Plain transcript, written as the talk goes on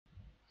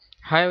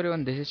Hi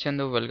everyone, this is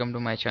Chandu. Welcome to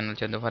my channel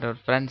Chandu4ever.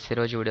 Friends,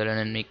 ఈరోజు వీడియోలో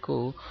నేను మీకు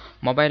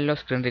మొబైల్లో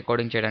స్క్రీన్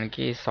రికార్డింగ్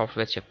చేయడానికి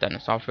సాఫ్ట్వేర్స్ చెప్తాను.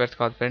 సాఫ్ట్వేర్స్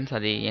కాదు ఫ్రెండ్స్,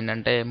 అది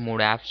ఏంటంటే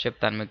 3 యాప్స్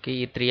చెప్తాను మీకు.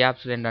 ఈ 3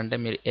 యాప్స్ ఏంటంటే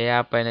మీరు ఏ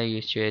యాప్ అయినా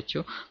యూజ్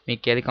చేయొచ్చు.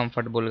 మీకు ఏది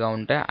కంఫర్టబుల్గా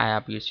ఉంటే ఆ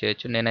యాప్ యూజ్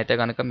చేయొచ్చు. నేనైతే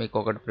కనుక మీకు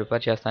ఒకటి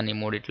ప్రిఫర్ చేస్తాను. ఈ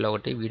మూడిట్లో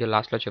ఒకటి వీడియో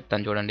లాస్ట్లో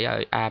చెప్తాను, చూడండి ఆ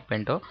యాప్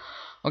ఏంటో.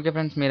 ఓకే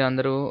ఫ్రెండ్స్, మీరు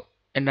అందరూ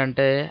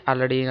ఏంటంటే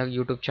ఆల్రెడీ నాకు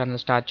యూట్యూబ్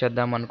ఛానల్ స్టార్ట్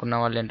చేద్దాం అనుకున్న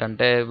వాళ్ళు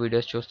ఏంటంటే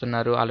వీడియోస్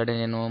చూస్తున్నారు. ఆల్రెడీ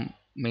నేను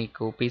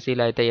మీకు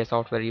పీసీలో అయితే ఏ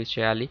సాఫ్ట్వేర్ యూజ్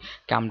చేయాలి,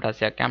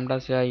 క్యామ్టాసియా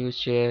క్యామ్టాసియా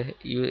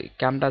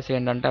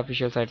ఏంటంటే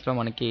అఫీషియల్ సైట్స్లో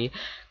మనకి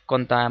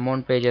కొంత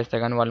అమౌంట్ పే చేస్తే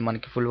కానీ వాళ్ళు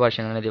మనకి ఫుల్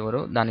వర్షన్ అనేది ఇవ్వరు.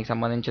 దానికి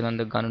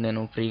సంబంధించినందుకు గాను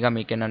నేను ఫ్రీగా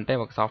మీకు ఏంటంటే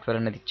ఒక సాఫ్ట్వేర్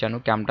అనేది ఇచ్చాను,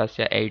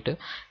 క్యామ్టాసియా 8.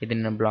 ఇది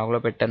నేను బ్లాగ్లో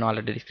పెట్టాను,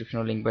 ఆల్రెడీ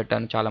డిస్క్రిప్షన్లో లింక్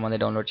పెట్టాను. చాలామంది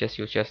డౌన్లోడ్ చేసి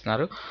యూజ్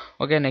చేస్తున్నారు.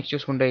 ఓకే, నెక్స్ట్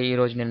చూసుకుంటే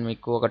ఈరోజు నేను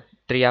మీకు ఒక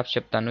 3 యాప్స్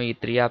చెప్తాను. ఈ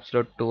 3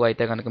 యాప్స్లో 2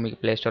 అయితే కనుక మీకు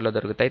ప్లేస్టోర్లో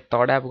దొరుకుతాయి.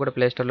 థర్డ్ యాప్ కూడా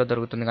ప్లేస్టోర్లో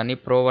దొరుకుతుంది, కానీ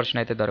ప్రో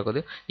వర్షన్ అయితే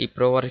దొరకదు. ఈ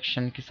ప్రో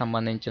వర్షన్కి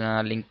సంబంధించిన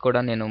లింక్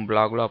కూడా నేను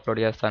బ్లాగ్లో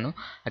అప్లోడ్ చేస్తాను,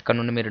 అక్కడ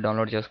నుండి మీరు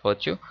డౌన్లోడ్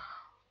చేసుకోవచ్చు.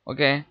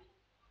 ఓకే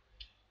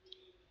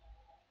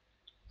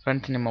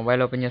ఫ్రెండ్స్, నేను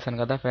మొబైల్ ఓపెన్ చేశాను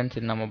కదా ఫ్రెండ్స్,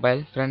 ఇది నా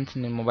మొబైల్. ఫ్రెండ్స్,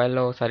 నేను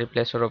మొబైల్లో ఒకసారి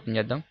ప్లే స్టోర్ ఓపెన్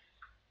చేద్దాం.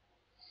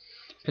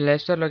 ప్లే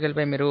స్టోర్లోకి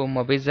వెళ్ళిపోయి మీరు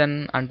మొబిజన్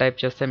అని టైప్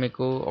చేస్తే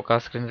మీకు ఒక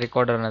స్క్రీన్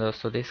రికార్డర్ అనేది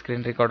వస్తుంది.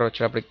 స్క్రీన్ రికార్డర్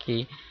వచ్చేటప్పటికి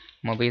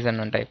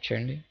మొబిజన్ అని టైప్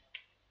చేయండి.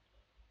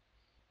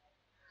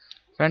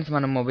 ఫ్రెండ్స్,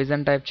 మనం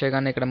మొబిజన్ టైప్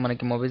చేయగానే ఇక్కడ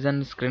మనకి మొబిజన్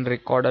స్క్రీన్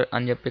రికార్డర్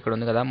అని చెప్పి ఇక్కడ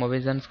ఉంది కదా.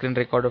 మొబిజన్ స్క్రీన్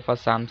రికార్డర్ ఫర్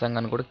సామ్సంగ్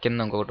అని కూడా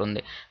కింద ఇంకొకటి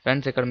ఉంది.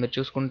 ఫ్రెండ్స్, ఇక్కడ మీరు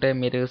చూసుకుంటే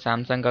మీరు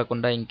సామ్సంగ్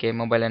కాకుండా ఇంకే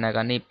మొబైల్ అయినా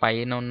కానీ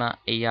పైన ఉన్న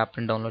ఈ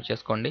యాప్ని డౌన్లోడ్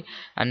చేసుకోండి.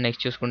 అండ్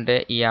నెక్స్ట్ చూసుకుంటే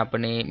ఈ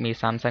యాప్ని మీ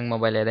సామ్సంగ్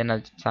మొబైల్ ఏదైనా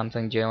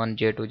Samsung J1,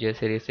 J2, J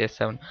series,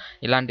 S7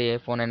 ఇలాంటి ఏ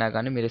ఫోన్ అయినా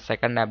కానీ మీరు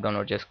సెకండ్ యాప్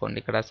డౌన్లోడ్ చేసుకోండి.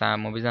 ఇక్కడ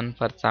మొబిజన్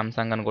ఫర్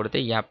సామ్సంగ్ అని కొడితే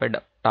ఈ యాప్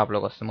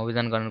టాప్లోకి వస్తుంది.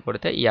 మొబిజన్ అని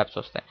కొడితే ఈ యాప్స్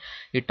వస్తాయి.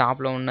 ఈ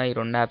టాప్లో ఉన్న ఈ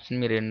 2 యాప్స్ని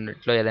మీరు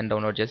రెండిట్లో ఏదైనా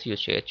డౌన్లోడ్ చేసి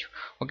యూజ్ చేయొచ్చు.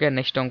 ఓకే,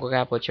 నెక్స్ట్ ఇంకొక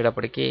యాప్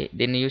వచ్చేటప్పటికి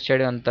దీన్ని యూజ్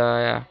చేయడం అంత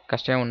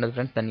కష్టమే ఉండదు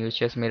ఫ్రెండ్స్. దాన్ని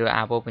యూజ్ చేసి మీరు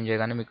యాప్ ఓపెన్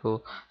చేయగానే మీకు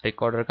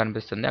రికార్డర్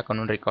కనిపిస్తుంది, అక్కడ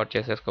నుండి రికార్డ్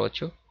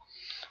చేసేసుకోవచ్చు.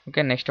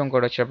 ఓకే, నెక్స్ట్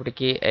ఇంకోటి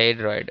వచ్చేటప్పటికి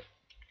ఎయిర్డ్రాయిడ్.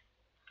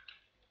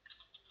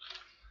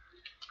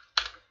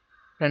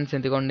 ఫ్రెండ్స్,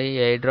 ఎందుకండి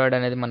ఎయిర్డ్రాయిడ్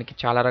అనేది మనకి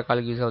చాలా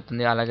రకాలుగా యూజ్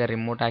అవుతుంది. అలాగే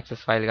రిమోట్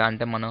యాక్సెస్ ఫైల్గా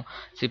అంటే మనం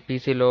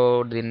పీసీలో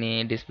దీన్ని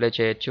డిస్ప్లే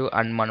చేయొచ్చు.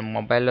 అండ్ మనం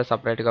మొబైల్లో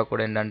సపరేట్గా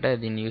కూడా ఏంటంటే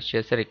దీన్ని యూజ్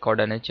చేసి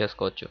రికార్డ్ అనేది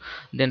చేసుకోవచ్చు.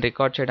 దీన్ని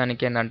రికార్డ్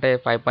చేయడానికి ఏంటంటే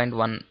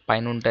 5.1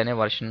 పైన ఉంటేనే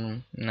వర్షన్,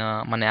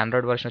 మన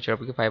ఆండ్రాయిడ్ వర్షన్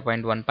వచ్చేటప్పటికి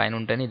 5.1 పైన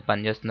ఉంటేనే ఇది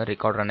పనిచేస్తుంది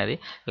రికార్డర్ అనేది,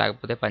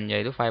 లేకపోతే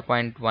పనిచేయదు.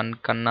 5.1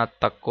 కన్నా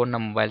తక్కువ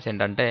ఉన్న మొబైల్స్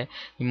ఏంటంటే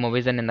ఈ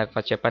మొబిజన్ ఇందాక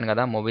ఫస్ట్ చెప్పాను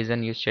కదా,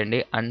 మొబిజన్ యూజ్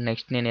చేయండి. అండ్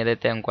నెక్స్ట్ నేను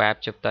ఏదైతే ఇంకో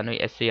యాప్ చెప్తాను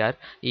SCR,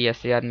 ఈ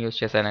SCRని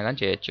యూజ్ చేసైనా కానీ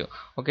చేయొచ్చు.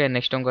 ఓకే,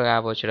 నెక్స్ట్ ఇంకొక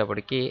యాప్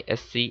వచ్చేటప్పటికి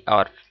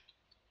SCR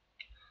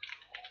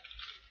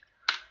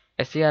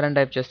అని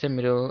టైప్ చేస్తే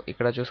మీరు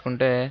ఇక్కడ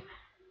చూసుకుంటే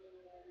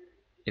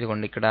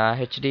ఇదిగోండి, ఇక్కడ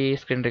హెచ్డి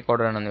స్క్రీన్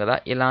రికార్డర్ అని ఉంది కదా,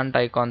 ఇలాంటి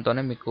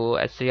ఐకాన్తోనే మీకు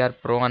SCR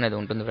Pro అనేది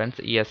ఉంటుంది ఫ్రెండ్స్.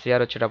 ఈ SCR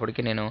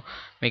వచ్చేటప్పటికి నేను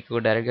మీకు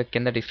డైరెక్ట్గా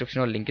కింద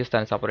డిస్క్రిప్షన్లో లింక్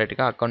ఇస్తాను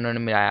సపరేట్గా, అకౌంట్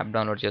నుండి మీరు ఆ యాప్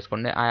డౌన్లోడ్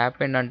చేసుకోండి. ఆ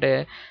యాప్ ఏంటంటే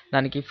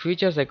దానికి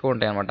ఫీచర్స్ ఎక్కువ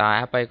ఉంటాయి అనమాట. ఆ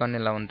యాప్ ఐకాన్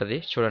ఇలా ఉంటుంది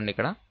చూడండి.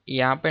 ఇక్కడ ఈ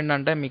యాప్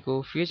ఏంటంటే మీకు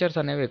ఫీచర్స్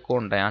అనేవి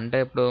ఎక్కువ ఉంటాయి. అంటే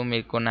ఇప్పుడు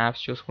మీకు కొన్ని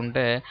యాప్స్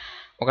చూసుకుంటే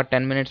ఒక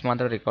 10 మినిట్స్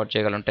మాత్రం రికార్డ్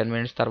చేయగలం. 10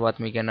 మినిట్స్ తర్వాత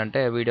మీకు ఏంటంటే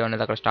వీడియో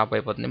అనేది అక్కడ స్టాప్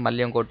అయిపోతుంది.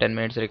 మళ్ళీ ఇంకో 10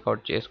 మినిట్స్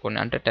రికార్డ్ చేసుకోండి.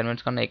 అంటే 10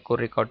 మినిట్స్ కన్నా ఎక్కువ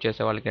రికార్డ్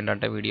చేసే వాళ్ళకి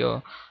ఏంటంటే వీడియో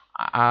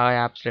ఆ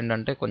యాప్స్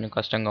ఏంటంటే కొంచెం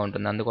కష్టంగా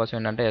ఉంటుంది. అందుకోసం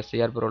ఏంటంటే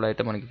SCR Proలో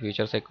అయితే మనకి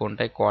ఫీచర్స్ ఎక్కువ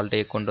ఉంటాయి, క్వాలిటీ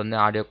ఎక్కువ ఉంటుంది,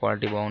 ఆడియో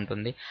క్వాలిటీ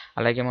బాగుంటుంది.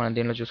 అలాగే మనం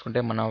దీనిలో చూసుకుంటే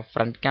మన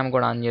ఫ్రంట్ క్యామ్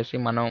కూడా ఆన్ చేసి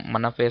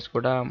మన ఫేస్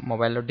కూడా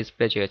మొబైల్లో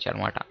డిస్ప్లే చేయొచ్చు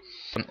అనమాట.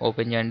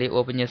 ఓపెన్ చేయండి.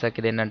 ఓపెన్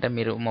చేసాక ఇది ఏంటంటే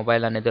మీరు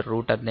మొబైల్ అనేది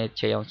రూట్ అనేది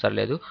చేయవసరం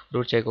లేదు,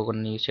 రూట్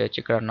చేయకుండా యూజ్ చేయొచ్చు.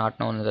 ఇక్కడ నాట్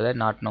నో ఉంది కదా,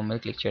 నాట్ నో మీద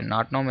క్లిక్ చేయండి.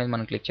 నాట్ నో మీద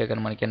మనం క్లిక్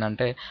చేయగానే మనకి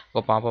ఏంటంటే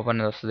ఒక పాపప్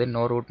అనేది వస్తుంది,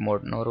 నో రూట్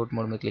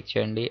మోడ్ మీద క్లిక్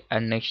చేయండి.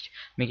 అండ్ నెక్స్ట్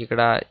మీకు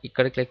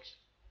ఇక్కడ క్లిక్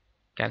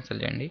క్యాన్సిల్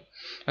చేయండి.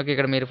 ఓకే,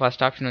 ఇక్కడ మీరు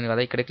ఫస్ట్ ఆప్షన్ ఉంది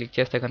కదా, ఇక్కడ క్లిక్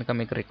చేస్తే కనుక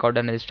మీకు రికార్డ్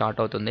అనేది స్టార్ట్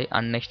అవుతుంది.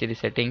 అండ్ నెక్స్ట్ ఇది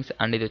సెట్టింగ్స్,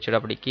 అండ్ ఇది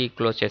వచ్చేటప్పటికి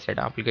క్లోజ్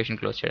చేసేయడం, అప్లికేషన్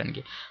క్లోజ్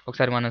చేయడానికి.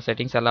 ఒకసారి మనం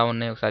సెట్టింగ్స్ ఎలా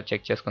ఉన్నాయో ఒకసారి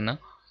చెక్ చేసుకుందాం.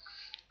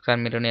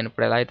 ఒకసారి నేను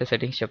ఇప్పుడు ఎలా అయితే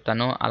సెట్టింగ్స్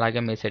చెప్తానో అలాగే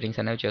మీ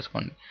సెట్టింగ్స్ అనేవి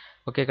చేసుకోండి.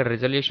 ఓకే, ఇక్కడ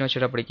రిజల్యూషన్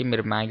వచ్చేటప్పటికి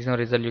మీరు మ్యాక్సిమం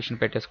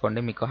రిజల్యూషన్ పెట్టేసుకోండి,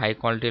 మీకు హై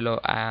క్వాలిటీలో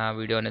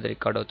వీడియో అనేది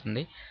రికార్డ్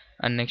అవుతుంది.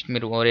 అండ్ నెక్స్ట్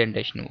మీరు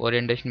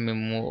ఓరియంటేషన్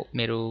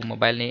మీరు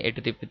మొబైల్ని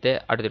ఎటు తిప్పితే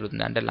అటు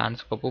తిరుగుతుంది. అంటే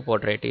ల్యాండ్స్కేప్,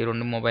 పోర్ట్రేట్ ఈ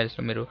 2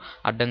 మొబైల్స్లో మీరు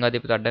అడ్డంగా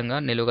తిప్పితే అడ్డంగా,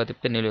 నిలువుగా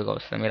తిప్పితే నిలువుగా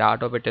వస్తుంది. మీరు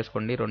ఆటో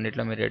పెట్టేసుకోండి,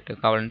 రెండిట్లో మీరు ఎటు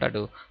కావాలంటే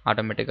అటు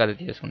ఆటోమేటిక్గా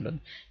అది చేసుకుంటుంది.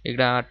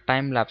 ఇక్కడ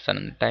టైం ల్యాప్స్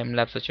అని ఉంది. టైం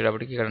ల్యాప్స్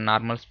వచ్చేటప్పటికి ఇక్కడ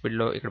నార్మల్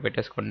స్పీడ్లో ఇక్కడ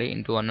పెట్టేసుకోండి,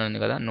 ఇంటూ 1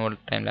 ఉంది కదా, నో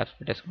టైం ల్యాప్స్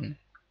పెట్టేసుకోండి.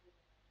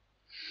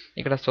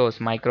 ఇక్కడ సోర్స్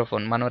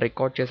మైక్రోఫోన్, మనం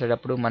రికార్డ్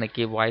చేసేటప్పుడు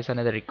మనకి వాయిస్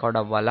అనేది రికార్డ్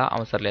అవ్వాలా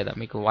అవసరం లేదా,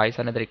 మీకు వాయిస్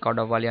అనేది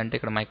రికార్డ్ అవ్వాలి అంటే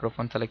ఇక్కడ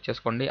మైక్రోఫోన్ సెలెక్ట్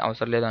చేసుకోండి,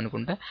 అవసరం లేదు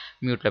అనుకుంటే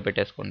మ్యూట్లో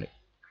పెట్టేసుకోండి.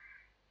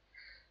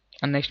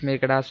 అండ్ నెక్స్ట్ మీరు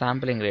ఇక్కడ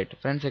శాంప్లింగ్ రేట్.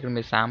 ఫ్రెండ్స్, ఇక్కడ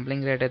మీరు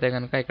శాంప్లింగ్ రేట్ అయితే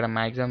కనుక ఇక్కడ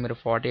మ్యాక్సిమం మీరు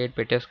 48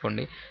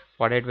 పెట్టేసుకోండి.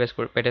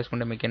 48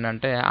 పెట్టేసుకుంటే మీకు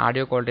ఏంటంటే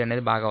ఆడియో క్వాలిటీ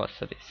అనేది బాగా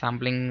వస్తుంది.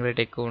 శాంప్లింగ్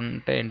రేట్ ఎక్కువ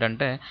ఉంటే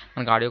ఏంటంటే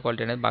మనకు ఆడియో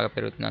క్వాలిటీ అనేది బాగా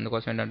పెరుగుతుంది.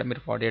 అందుకోసం ఏంటంటే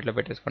మీరు 48లో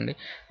పెట్టేసుకోండి.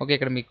 ఓకే,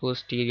 ఇక్కడ మీకు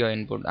స్టీరియో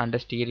ఇన్పుట్, అంటే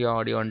స్టీరియో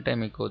ఆడియో అంటే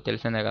మీకు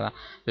తెలిసిందే కదా,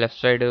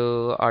 left side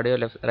audio,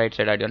 right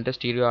side audio. అంటే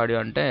స్టీరియో ఆడియో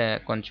అంటే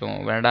కొంచెం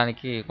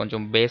వినడానికి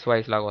కొంచెం బేస్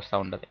వాయిస్ లాగా వస్తూ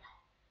ఉంటుంది.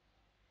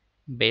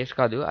 బేస్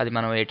కాదు, అది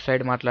మనం ఎటు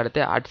సైడ్ మాట్లాడితే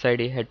అటు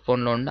సైడ్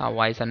హెడ్ఫోన్లో ఉండి ఆ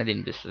వాయిస్ అనేది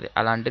వినిపిస్తుంది.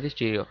 అలాంటిది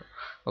స్టీరియో.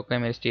 ఓకే,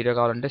 మీరు స్టీరియో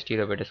కావాలంటే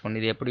స్టీరియో పెట్టేసుకోండి.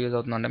 ఇది ఎప్పుడు యూజ్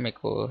అవుతుందంటే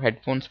మీకు హెడ్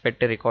ఫోన్స్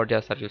పెట్టి రికార్డ్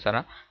చేస్తారు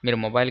చూసారా, మీరు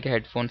మొబైల్కి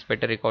హెడ్ ఫోన్స్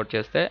పెట్టి రికార్డ్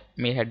చేస్తే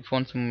మీ హెడ్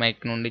ఫోన్స్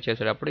మైక్ నుండి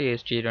చేసేటప్పుడు ఈ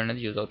స్టీరియో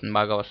అనేది యూజ్ అవుతుంది,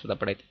 బాగా వస్తుంది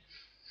అప్పుడైతే.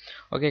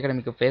 ఓకే, ఇక్కడ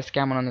మీకు ఫేస్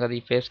క్యామ్ అని ఉంది కదా,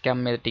 ఈ ఫేస్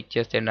క్యామ్ మీద టిక్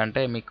చేస్తే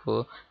ఏంటంటే మీకు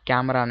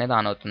కెమెరా అనేది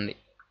ఆన్ అవుతుంది.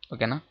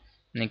 ఓకేనా,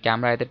 నేను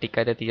కెమెరా అయితే టిక్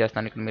అయితే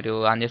తీసేస్తాను. ఇక్కడ మీరు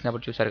ఆన్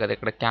చేసినప్పుడు చూసారు కదా,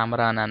 ఇక్కడ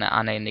కెమెరా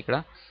ఆన్ అయింది. ఇక్కడ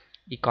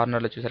ఈ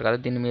కార్నర్లో చూసారు కదా,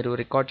 దీన్ని మీరు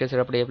రికార్డ్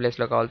చేసేటప్పుడు ఏ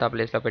ప్లేస్లో కావాలో ఆ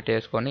ప్లేస్లో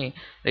పెట్టేసుకొని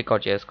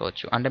రికార్డ్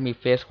చేసుకోవచ్చు. అంటే మీ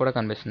ఫేస్ కూడా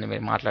కనిపిస్తుంది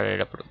మీరు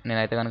మాట్లాడేటప్పుడు.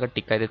 నేనైతే కనుక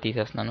టిక్ అయితే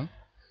తీసేస్తున్నాను.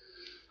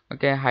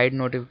 ఓకే, హైడ్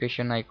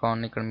నోటిఫికేషన్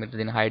ఐకాన్, ఇక్కడ మీరు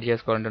దీన్ని హైడ్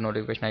చేసుకోవాలంటే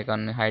నోటిఫికేషన్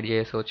ఐకాన్ని హైడ్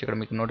చేసుకోవచ్చు. ఇక్కడ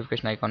మీకు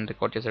నోటిఫికేషన్ ఐకాన్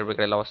రికార్డ్ చేసేటప్పుడు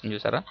ఇక్కడ ఎలా వస్తుంది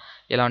చూసారా,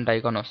 ఇలాంటి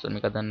ఐకాన్ వస్తుంది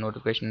మీకు. దాన్ని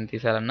నోటిఫికేషన్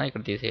తీసేయాలన్నా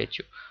ఇక్కడ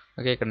తీసేయచ్చు.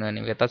 ఓకే, ఇక్కడ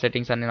మిగతా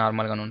సెట్టింగ్స్ అన్ని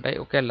నార్మల్గానే ఉంటాయి.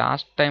 ఓకే,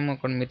 లాస్ట్ టైం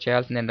ఇక్కడ మీరు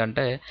చేయాల్సింది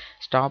ఏంటంటే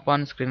stop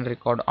on screen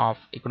record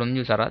of ఇక్కడ ఉంది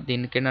చూసారా,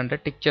 దీనికి ఏంటంటే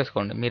టిక్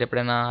చేసుకోండి. మీరు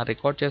ఎప్పుడైనా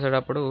రికార్డ్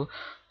చేసేటప్పుడు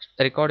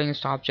రికార్డింగ్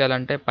స్టాప్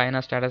చేయాలంటే పైన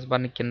స్టేటస్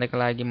బార్ని కిందకి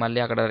లాగి మళ్ళీ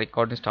అక్కడ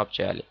రికార్డింగ్ స్టాప్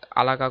చేయాలి.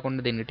 అలా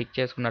కాకుండా దీన్ని టిక్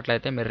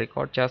చేసుకున్నట్లయితే మీరు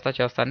రికార్డ్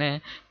చేస్తానే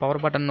పవర్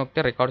బటన్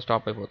నొక్కితే రికార్డ్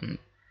స్టాప్ అయిపోతుంది.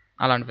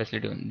 అలాంటి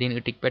ఫెసిలిటీ ఉంది.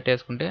 దీనికి టిక్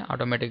పెట్టేసుకుంటే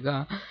ఆటోమేటిక్గా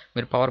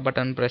మీరు పవర్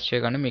బటన్ ప్రెస్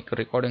చేయగానే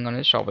మీకు రికార్డింగ్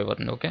అనేది స్టాప్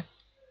అయిపోతుంది. ఓకే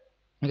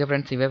ఓకే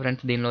ఫ్రెండ్స్, ఇవే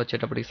ఫ్రెండ్స్ దీనిలో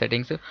వచ్చేటప్పటికి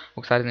సెట్టింగ్స్.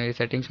 ఒకసారి ఈ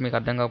సెట్టింగ్స్ మీకు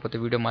అర్థం కాకపోతే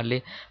వీడియో మళ్ళీ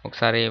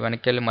ఒకసారి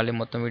వెనక్కి వెళ్ళి మళ్ళీ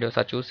మొత్తం వీడియో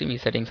ఒకసారి చూసి ఈ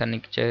సెట్టింగ్స్ అన్ని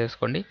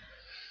చేసుకోండి.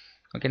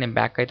 ఓకే, నేను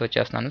బ్యాక్ అయితే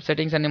వచ్చేస్తున్నాను.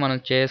 సెట్టింగ్స్ అన్ని మనం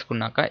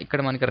చేసుకున్నాక ఇక్కడ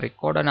మనకి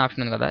రికార్డ్ అనే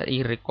ఆప్షన్ ఉంది కదా, ఈ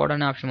రికార్డ్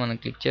అనే ఆప్షన్ మనం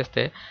క్లిక్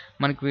చేస్తే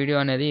మనకి వీడియో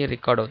అనేది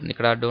రికార్డ్ అవుతుంది.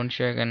 ఇక్కడ డోంట్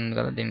షేర్ ఉంది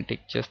కదా, దీన్ని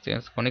టిక్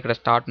చేసుకొని ఇక్కడ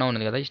స్టార్ట్ నౌ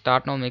ఉంది కదా, ఈ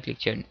స్టార్ట్ నౌ మీద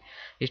క్లిక్ చేయండి.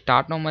 ఈ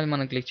స్టార్ట్ నౌ మీద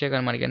మనం క్లిక్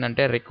చేయగానే మనకి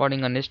ఏంటంటే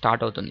రికార్డింగ్ అనేది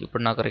స్టార్ట్ అవుతుంది.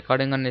 ఇప్పుడు నాకు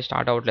రికార్డింగ్ అనేది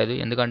స్టార్ట్ అవ్వట్లేదు,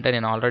 ఎందుకంటే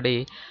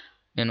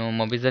నేను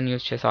మొబిజన్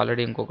యూస్ చేసి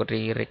ఆల్రెడీ ఇంకొకటి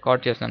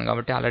రికార్డ్ చేస్తున్నాను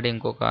కాబట్టి ఆల్రెడీ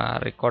ఇంకొక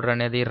రికార్డర్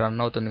అనేది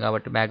రన్ అవుతుంది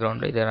కాబట్టి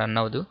బ్యాక్గ్రౌండ్లో ఇది రన్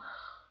అవ్వదు.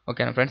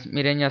 ఓకేనా ఫ్రెండ్స్,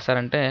 మీరేం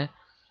చేస్తారంటే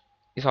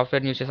ఈ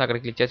సాఫ్ట్వేర్ యూస్ చేసి అక్కడ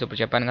క్లిక్ చేసి ఇప్పుడు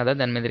చెప్పాను కదా,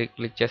 దాని మీద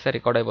క్లిక్ చేస్తే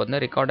రికార్డ్ అయిపోతుంది.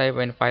 రికార్డ్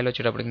అయిపోయిన ఫైల్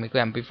వచ్చేటప్పటికి మీకు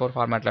MP4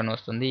 ఫార్మాట్లోనే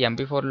వస్తుంది.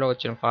 MP4లో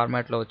వచ్చిన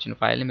ఫార్మాట్లో వచ్చిన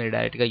ఫైల్ని మీరు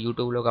డైరెక్ట్గా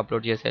యూట్యూబ్లోకి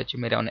అప్లోడ్ చేసేయచ్చు.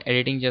 మీరు ఏమైనా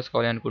ఎడిటింగ్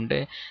చేసుకోవాలి అనుకుంటే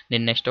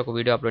నేను నెక్స్ట్ ఒక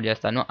వీడియో అప్లోడ్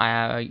చేస్తాను. ఆ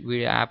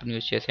వీడియో యాప్ని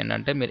యూస్ చేసి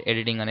ఏంటంటే మీరు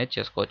ఎడిటింగ్ అనేది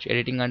చేసుకోవచ్చు.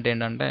 ఎడిటింగ్ అంటే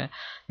ఏంటంటే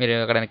మీరు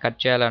ఎక్కడైనా కట్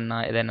చేయాలన్నా,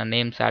 ఏదైనా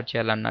నేమ్స్ యాడ్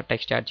చేయాలన్నా,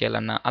 టెక్స్ట్ యాడ్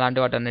చేయాలన్నా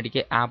అలాంటి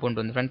వాటన్నిటికీ యాప్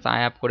ఉంటుంది ఫ్రెండ్స్. ఆ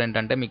యాప్ కూడా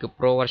ఏంటంటే మీకు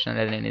ప్రో వర్షన్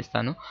అనేది నేను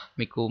ఇస్తాను.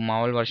 మీకు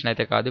మామూలు వర్షన్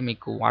అయితే కాదు,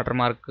 మీకు వాటర్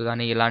మార్క్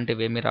కానీ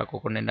ఇలాంటివి ఏమీ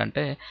రాకోకుండా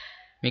ఏంటంటే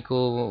మీకు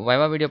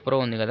వైవా వీడియో ప్రో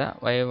ఉంది కదా,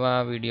 వైవా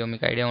వీడియో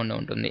మీకు ఐడియా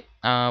ఉంటుంది.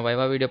 ఆ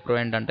వైవా వీడియో ప్రో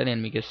ఏంటంటే నేను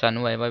మీకు ఇస్తాను.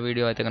 వైవా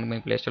వీడియో అయితే కనుక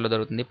మీకు ప్లేస్టోర్లో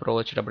దొరుకుతుంది. ప్రో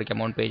వచ్చేటప్పటికి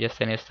అమౌంట్ పే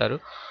చేస్తేనే ఇస్తారు.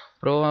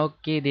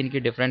 ప్రోకి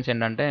దీనికి డిఫరెన్స్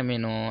ఏంటంటే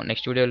నేను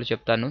నెక్స్ట్ వీడియోలో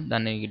చెప్తాను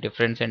దాని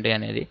డిఫరెన్స్ ఏంటి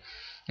అనేది.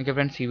 ఓకే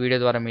ఫ్రెండ్స్, ఈ వీడియో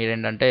ద్వారా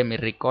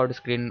మీరు రికార్డ్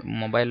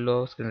మొబైల్లో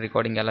స్క్రీన్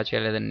రికార్డింగ్ ఎలా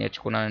చేయలేదని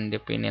నేర్చుకున్నానని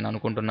చెప్పి నేను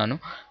అనుకుంటున్నాను.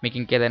 మీకు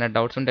ఇంకేదైనా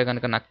డౌట్స్ ఉంటే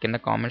కనుక నాకు కింద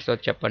కామెంట్స్లో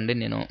చెప్పండి,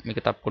 నేను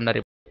మీకు తప్పకుండా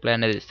రిప్లై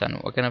అనేది ఇస్తాను.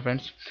 ఓకేనా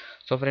ఫ్రెండ్స్,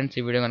 సో ఫ్రెండ్స్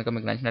ఈ వీడియో కనుక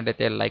మీకు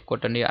నచ్చినట్లయితే లైక్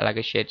కొట్టండి,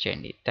 అలాగే షేర్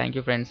చేయండి. Thank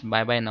you friends,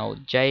 bye bye now,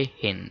 జై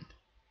హింద్.